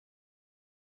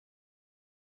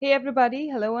Hey everybody,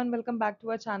 hello and welcome back to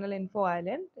our channel Info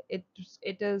Island. It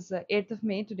is 8th of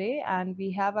May today and we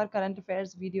have our current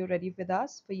affairs video ready with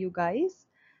us for you guys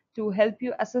to help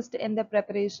you assist in the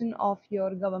preparation of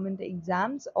your government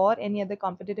exams or any other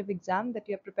competitive exam that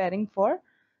you're preparing for.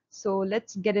 So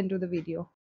let's get into the video.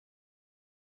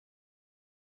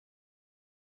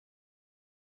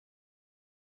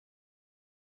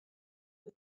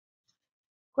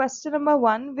 Question number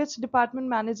 1, which department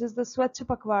manages the Swachh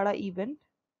Pakhwada event?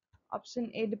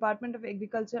 Option A, Department of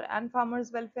Agriculture and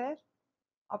Farmers Welfare.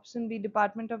 Option B,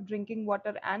 Department of Drinking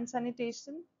Water and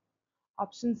Sanitation.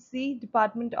 Option C,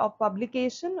 Department of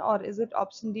Publication, or is it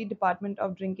option D, Department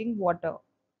of Drinking Water?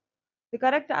 The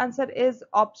correct answer is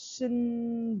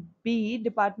option B,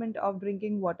 Department of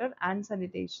Drinking Water and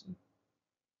Sanitation.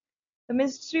 The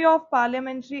Ministry of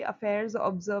Parliamentary Affairs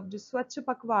observed Swachh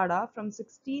Pakhwada from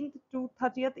 16th to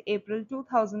 30th April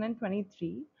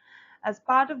 2023 as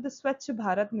part of the Swachh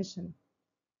Bharat mission.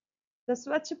 The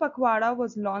Swachh Pakhwada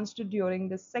was launched during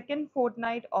the second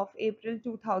fortnight of April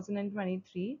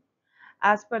 2023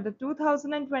 as per the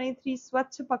 2023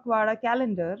 Swachh Pakhwada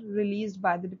calendar released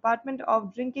by the Department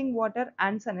of Drinking Water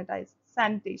and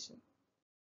Sanitation.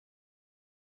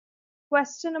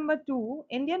 Question number 2.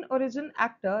 Indian origin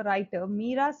actor writer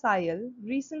Meera Syal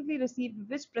recently received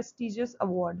which prestigious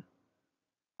award?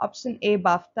 Option A,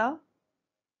 BAFTA.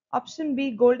 Option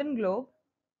B, Golden Globe.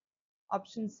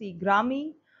 Option C,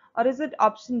 Grammy. Or is it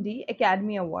option D,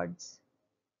 Academy Awards?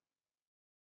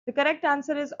 The correct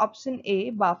answer is option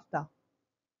A, BAFTA.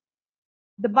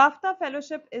 The BAFTA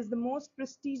Fellowship is the most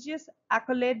prestigious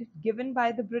accolade given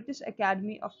by the British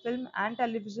Academy of Film and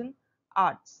Television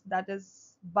Arts, that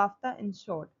is BAFTA in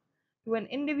short, to an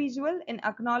individual in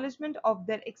acknowledgement of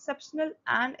their exceptional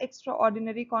and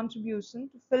extraordinary contribution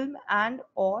to film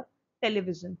and/or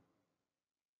television.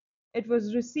 It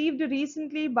was received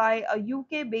recently by a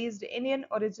UK-based Indian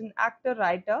origin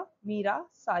actor-writer Meera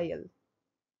Syal.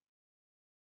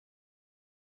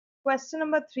 Question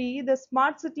number 3. The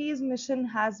Smart Cities mission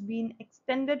has been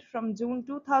extended from June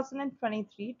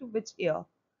 2023 to which year?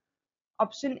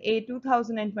 Option A,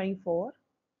 2024.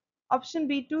 Option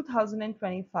B,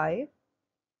 2025.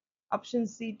 Option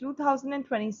C,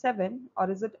 2027.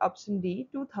 Or is it option D,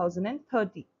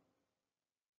 2030?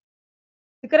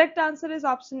 The correct answer is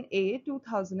option A,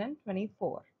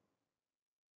 2024.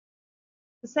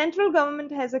 The central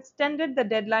government has extended the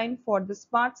deadline for the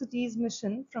Smart Cities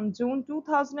mission from June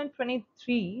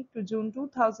 2023 to June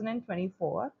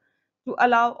 2024 to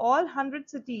allow all 100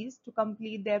 cities to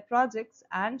complete their projects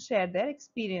and share their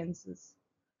experiences.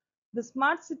 The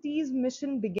Smart Cities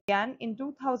mission began in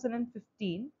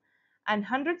 2015 and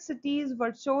 100 cities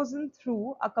were chosen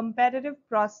through a competitive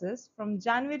process from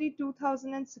January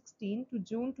 2016 to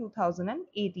June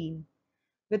 2018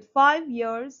 with 5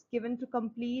 years given to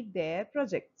complete their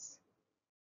projects.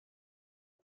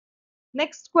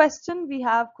 Next question, we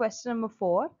have question number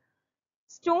 4.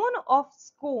 Stone of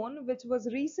Scone, which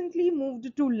was recently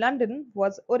moved to London,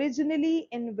 was originally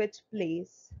in which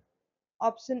place?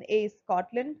 Option A,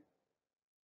 Scotland.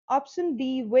 Option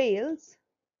D, Wales.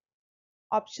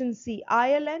 Option C,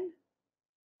 Ireland.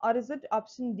 Or is it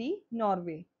option D,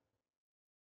 Norway?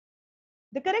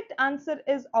 The correct answer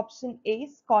is option A,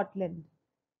 Scotland.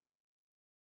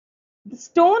 The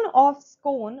Stone of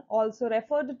Scone, also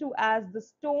referred to as the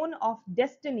Stone of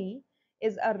Destiny,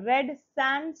 is a red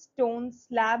sandstone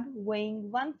slab weighing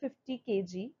 150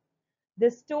 kg.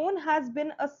 This stone has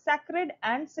been a sacred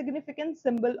and significant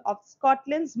symbol of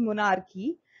Scotland's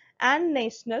monarchy and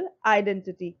national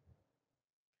identity.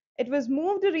 It was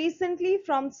moved recently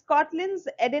from Scotland's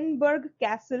Edinburgh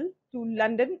Castle to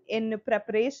London in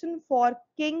preparation for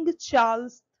King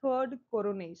Charles III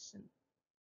coronation.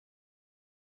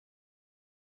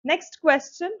 Next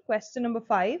question, question number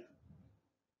 5.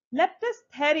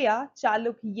 Leptostheria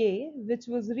chalukyae, which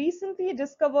was recently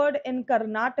discovered in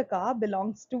Karnataka,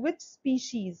 belongs to which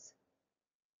species?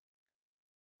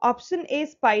 Option A,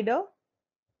 spider.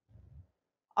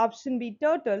 Option B,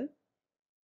 turtle.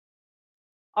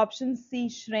 Option C,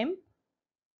 shrimp.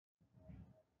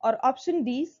 Or option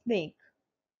D, snake.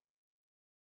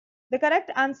 The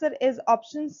correct answer is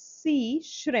option C,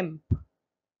 shrimp.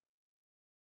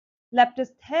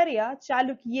 Leptostheria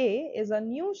chalukyae is a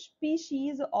new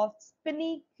species of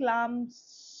spiny clam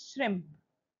shrimp.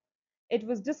 It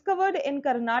was discovered in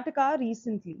Karnataka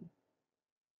recently.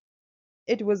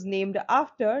 It was named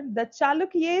after the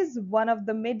Chalukyas, one of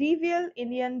the medieval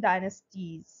Indian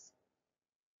dynasties,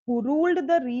 who ruled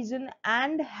the region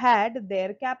and had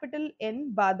their capital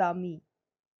in Badami.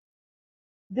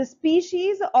 The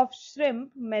species of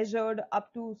shrimp measured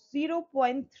up to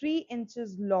 0.3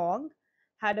 inches long,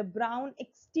 had a brown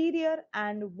exterior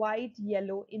and white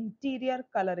yellow interior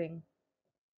coloring?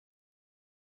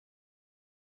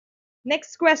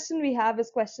 Next question we have is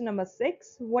question number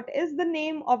 6. What is the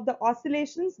name of the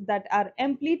oscillations that are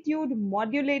amplitude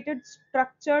modulated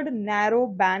structured narrow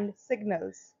band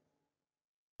signals?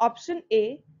 Option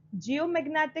A,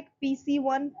 geomagnetic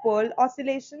PC1 Pearl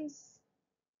oscillations.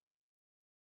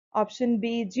 Option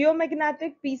B,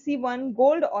 geomagnetic PC1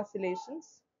 Gold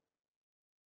oscillations.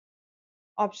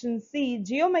 Option C,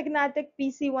 geomagnetic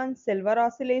PC1 Silver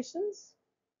oscillations.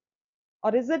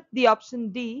 Or is it the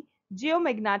option D,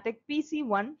 geomagnetic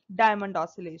PC1 Diamond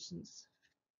oscillations?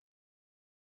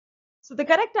 So the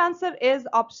correct answer is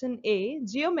option A,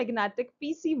 geomagnetic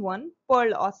PC1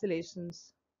 Pearl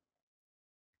oscillations.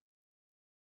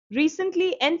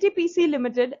 Recently, NTPC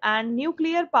Limited and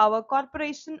Nuclear Power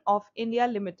Corporation of India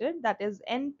Limited, that is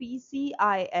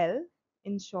NPCIL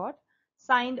in short,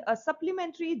 signed a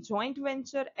supplementary joint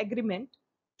venture agreement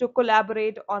to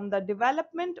collaborate on the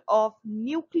development of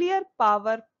nuclear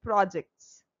power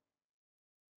projects.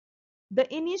 The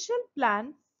initial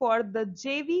plan for the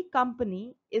JV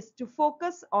company is to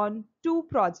focus on two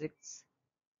projects: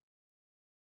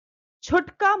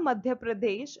 Chhutka Madhya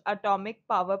Pradesh Atomic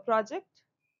Power Project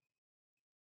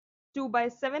 2 by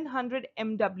 700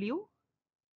 MW,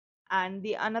 and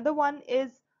the another one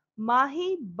is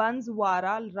Mahi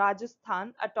Banswara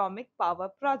Rajasthan Atomic Power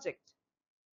Project,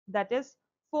 that is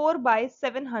 4 by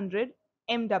 700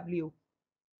 MW,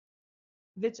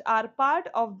 which are part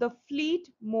of the fleet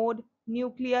mode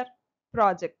nuclear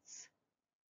projects.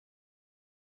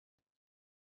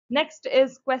 Next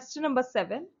is question number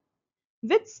 7.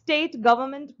 Which state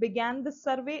government began the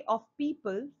survey of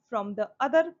people from the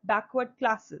other backward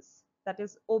classes, that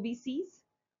is OBCs,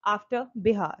 after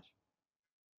Bihar?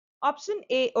 Option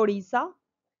A, Odisha.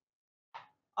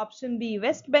 Option B,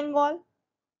 West Bengal.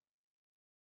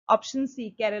 Option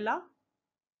C, Kerala.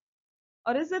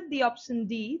 Or is it the option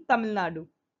D, Tamil Nadu?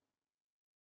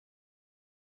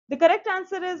 The correct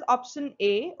answer is option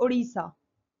A, Odisha.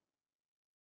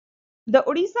 The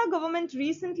Odisha government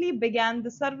recently began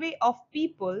the survey of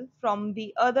people from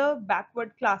the other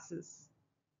backward classes,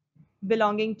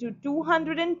 belonging to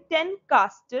 210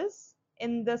 castes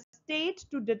in the state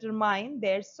to determine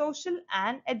their social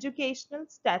and educational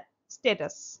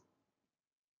status.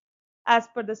 As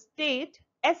per the state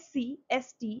SC,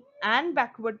 ST and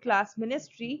backward class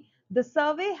ministry, the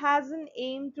survey has an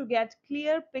aim to get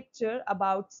clear picture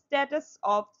about status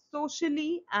of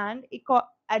socially and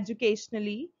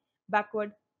educationally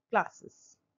backward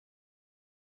classes.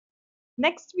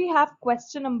 Next we have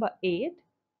question number 8.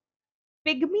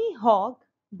 Pygmy hog,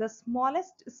 the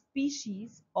smallest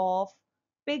species of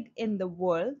pig in the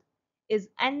world, is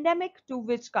endemic to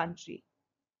which country?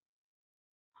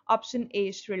 Option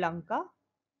A, Sri Lanka.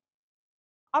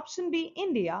 Option B,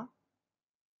 India.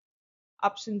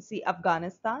 Option C,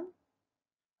 Afghanistan.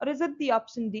 Or is it the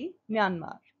option D,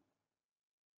 Myanmar?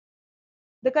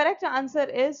 The correct answer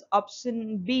is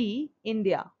option B,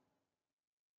 India.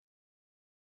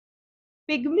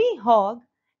 Pygmy hog,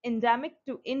 endemic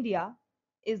to India,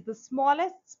 is the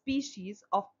smallest species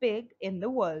of pig in the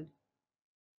world.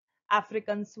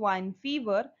 African swine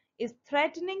fever is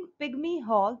threatening pygmy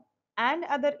hog and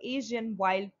other Asian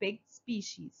wild pig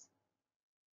species.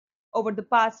 Over the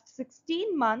past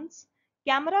 16 months,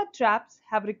 camera traps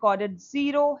have recorded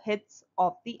 0 hits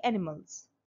of the animals.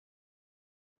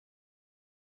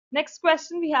 Next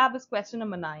question we have is question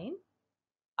number 9.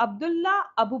 Abdullah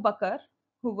Abu Bakr,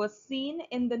 who was seen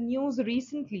in the news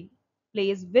recently,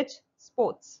 plays which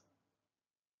sports?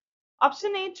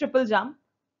 Option A, triple jump.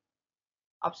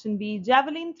 Option B,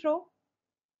 javelin throw.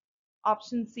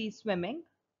 Option C, swimming.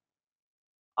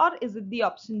 Or is it the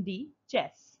option D,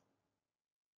 chess?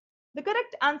 The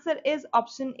correct answer is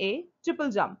option A,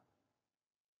 triple jump.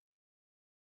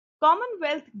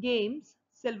 Commonwealth Games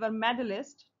silver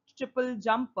medalist triple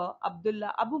jumper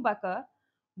Abdullah Abu Bakr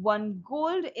won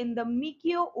gold in the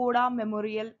Mikio Oda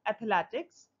Memorial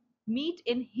Athletics meet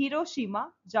in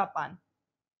Hiroshima, Japan.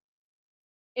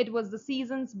 It was the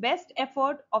season's best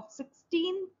effort of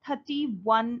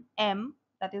 1631 m,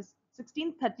 that is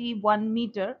 1631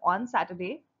 meter on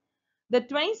Saturday. The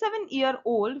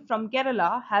 27-year-old from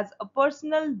Kerala has a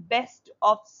personal best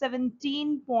of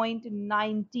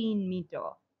 17.19 meter.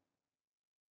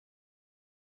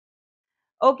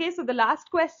 Okay, so the last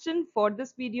question for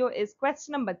this video is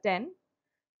question number 10.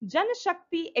 Jan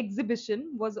Shakti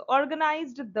exhibition was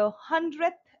organized the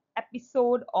 100th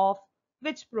episode of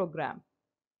which program?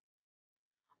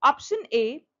 Option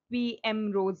A,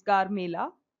 PM Rozgar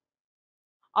Mela.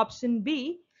 Option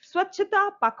B,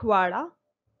 Swachhata Pakhwada.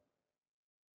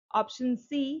 Option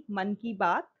C, Man Ki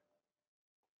Baat?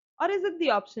 Or is it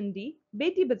the option D,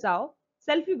 Beti Bachao,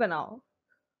 Selfie Banao?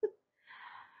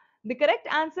 The correct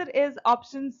answer is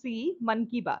option C, Man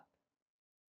Ki Baat.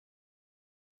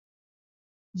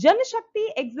 Jan Shakti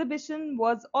exhibition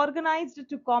was organized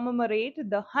to commemorate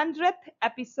the 100th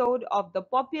episode of the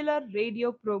popular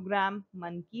radio program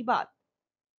Man Ki Baat.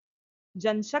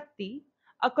 Jan Shakti,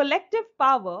 a collective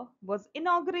power, was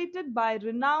inaugurated by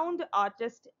renowned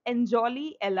artist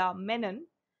Anjali Ella Menon,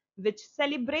 which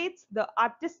celebrates the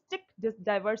artistic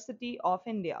diversity of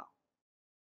India.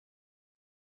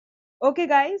 Okay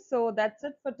guys, so that's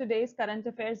it for today's current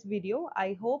affairs video.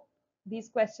 I hope these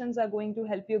questions are going to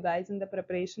help you guys in the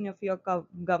preparation of your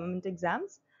government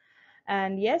exams.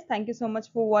 And yes, thank you so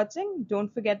much for watching.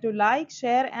 Don't forget to like,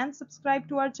 share and subscribe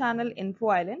to our channel Info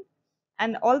Island.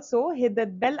 And also hit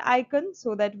that bell icon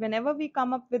so that whenever we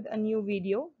come up with a new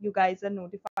video, you guys are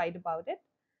notified about it.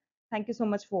 Thank you so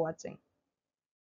much for watching.